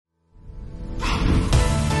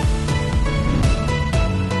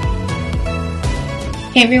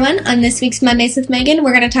Hey everyone, on this week's Mondays with Megan,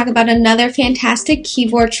 we're going to talk about another fantastic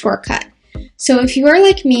keyboard shortcut. So if you are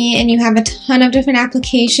like me and you have a ton of different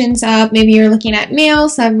applications up, maybe you're looking at mail,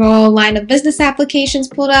 several line of business applications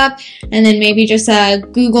pulled up, and then maybe just a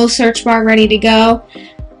Google search bar ready to go,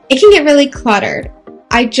 it can get really cluttered.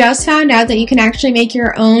 I just found out that you can actually make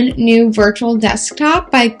your own new virtual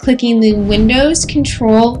desktop by clicking the Windows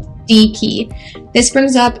Ctrl D key. This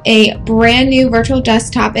brings up a brand new virtual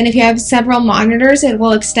desktop, and if you have several monitors, it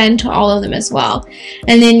will extend to all of them as well.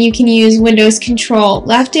 And then you can use Windows Control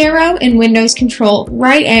left arrow and Windows Control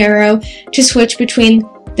right arrow to switch between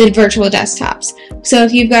the virtual desktops. So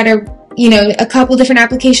if you've got a couple different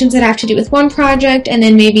applications that have to do with one project, and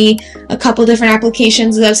then maybe a couple different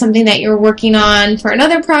applications of something that you're working on for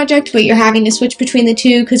another project, but you're having to switch between the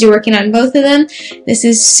two because you're working on both of them, this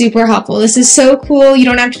is super helpful. This is so cool. You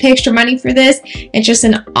don't have to pay extra money for this. It's just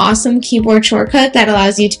an awesome keyboard shortcut that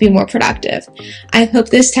allows you to be more productive. I hope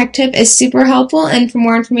this tech tip is super helpful, and for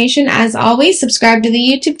more information, as always, subscribe to the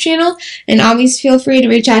YouTube channel, and always feel free to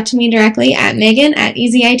reach out to me directly at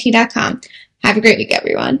megan@easyit.com. Have a great week,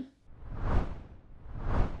 everyone.